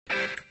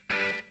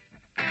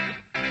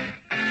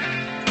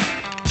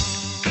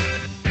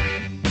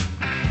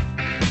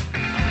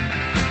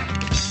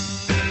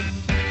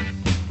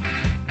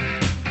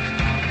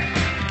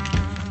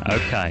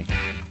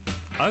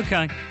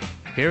Okay,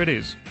 here it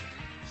is.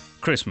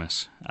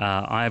 Christmas.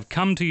 I have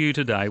come to you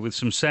today with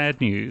some sad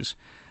news.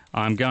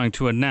 I'm going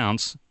to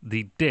announce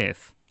the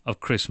death of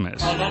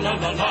Christmas.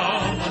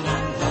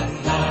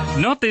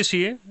 Not this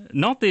year,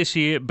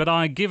 but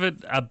I give it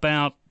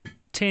about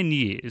 10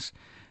 years.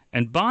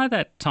 And by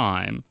that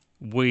time,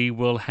 we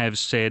will have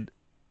said,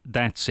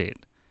 that's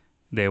it.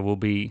 There will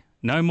be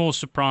no more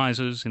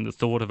surprises in the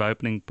thought of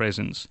opening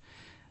presents.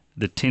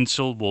 The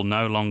tinsel will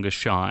no longer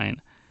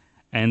shine,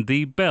 and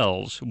the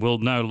bells will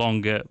no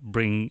longer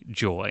bring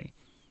joy.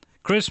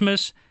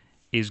 Christmas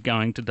is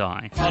going to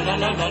die.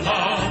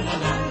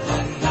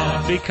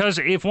 Because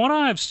if what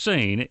I've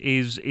seen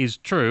is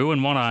true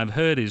and what I've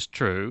heard is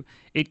true,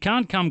 it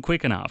can't come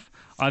quick enough.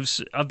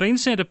 I've been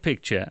sent a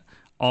picture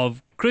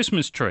of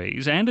Christmas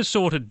trees and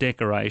assorted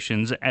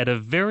decorations at a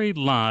very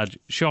large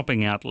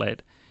shopping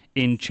outlet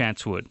in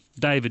Chatswood.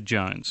 David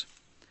Jones.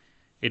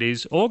 It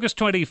is August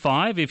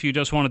 25, if you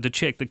just wanted to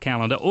check the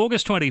calendar.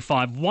 August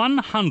 25,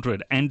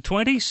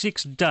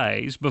 126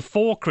 days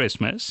before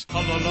Christmas.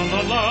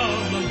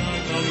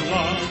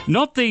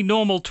 Not the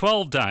normal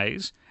 12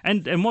 days.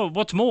 And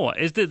what's more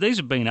is that these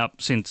have been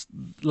up since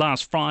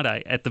last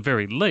Friday at the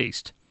very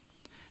least.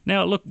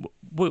 Now, look,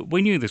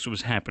 we knew this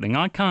was happening.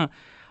 I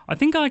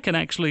think I can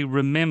actually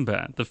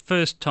remember the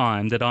first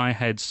time that I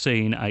had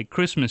seen a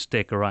Christmas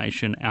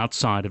decoration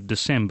outside of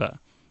December.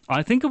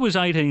 I think it was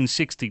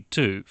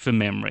 1862, for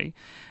memory.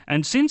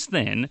 And since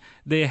then,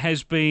 there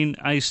has been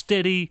a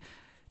steady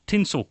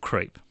tinsel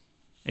creep.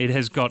 It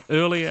has got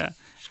earlier,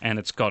 and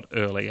it's got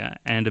earlier.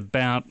 And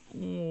about,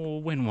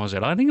 when was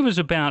it? I think it was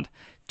about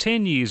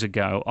 10 years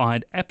ago,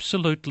 I'd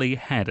absolutely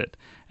had it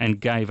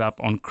and gave up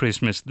on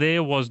Christmas.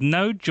 There was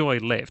no joy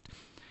left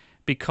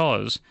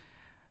because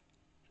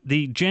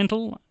the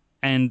gentle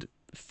and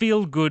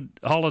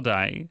feel-good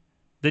holiday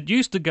that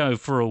used to go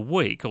for a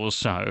week or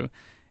so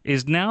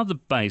is now the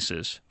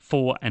basis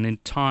for an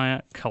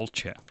entire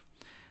culture.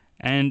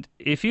 And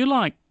if you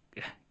like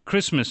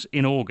Christmas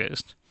in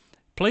August,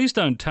 please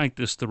don't take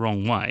this the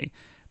wrong way,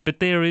 but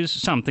there is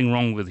something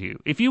wrong with you.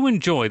 If you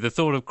enjoy the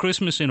thought of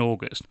Christmas in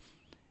August,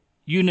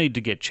 you need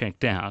to get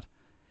checked out.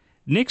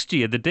 Next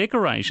year, the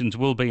decorations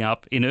will be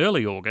up in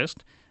early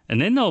August, and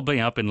then they'll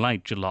be up in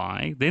late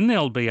July, then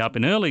they'll be up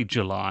in early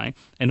July,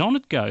 and on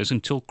it goes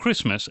until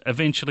Christmas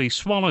eventually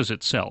swallows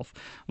itself,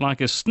 like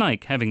a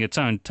snake having its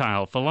own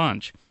tail for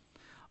lunch.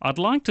 I'd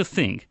like to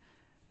think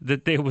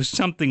that there was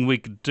something we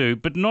could do,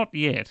 but not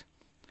yet.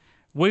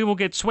 We will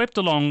get swept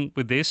along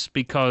with this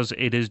because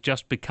it has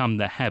just become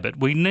the habit.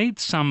 We need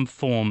some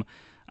form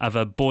of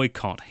a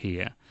boycott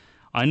here.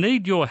 I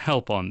need your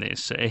help on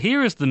this.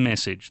 Here is the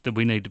message that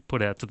we need to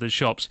put out to the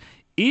shops.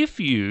 If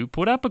you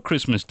put up a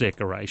Christmas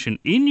decoration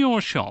in your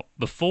shop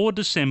before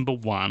December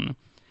 1,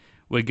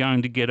 we're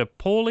going to get a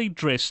poorly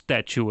dressed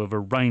statue of a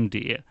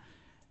reindeer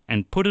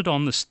and put it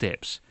on the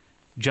steps,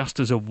 just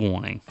as a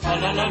warning.